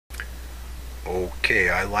Okay,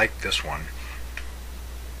 I like this one.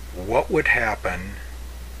 What would happen,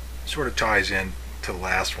 sort of ties in to the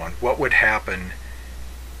last one, what would happen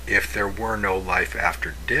if there were no life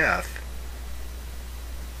after death?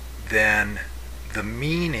 Then the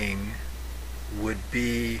meaning would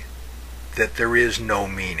be that there is no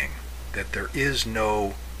meaning, that there is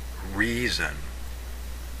no reason.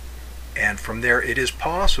 And from there, it is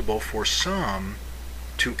possible for some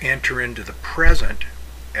to enter into the present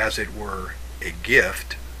as it were a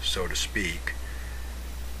gift, so to speak.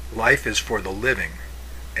 Life is for the living,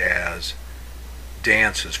 as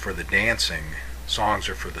dance is for the dancing, songs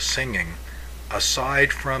are for the singing.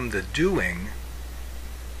 Aside from the doing,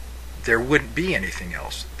 there wouldn't be anything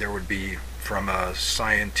else. There would be, from a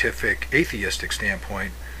scientific, atheistic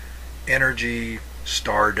standpoint, energy,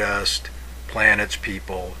 stardust, planets,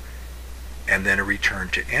 people, and then a return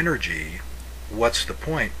to energy. What's the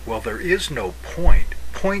point? Well, there is no point.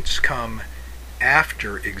 Points come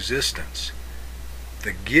after existence.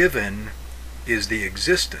 The given is the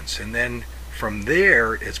existence, and then from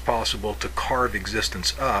there it's possible to carve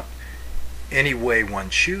existence up any way one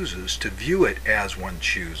chooses, to view it as one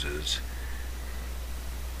chooses.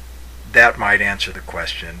 That might answer the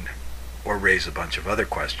question or raise a bunch of other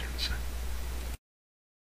questions.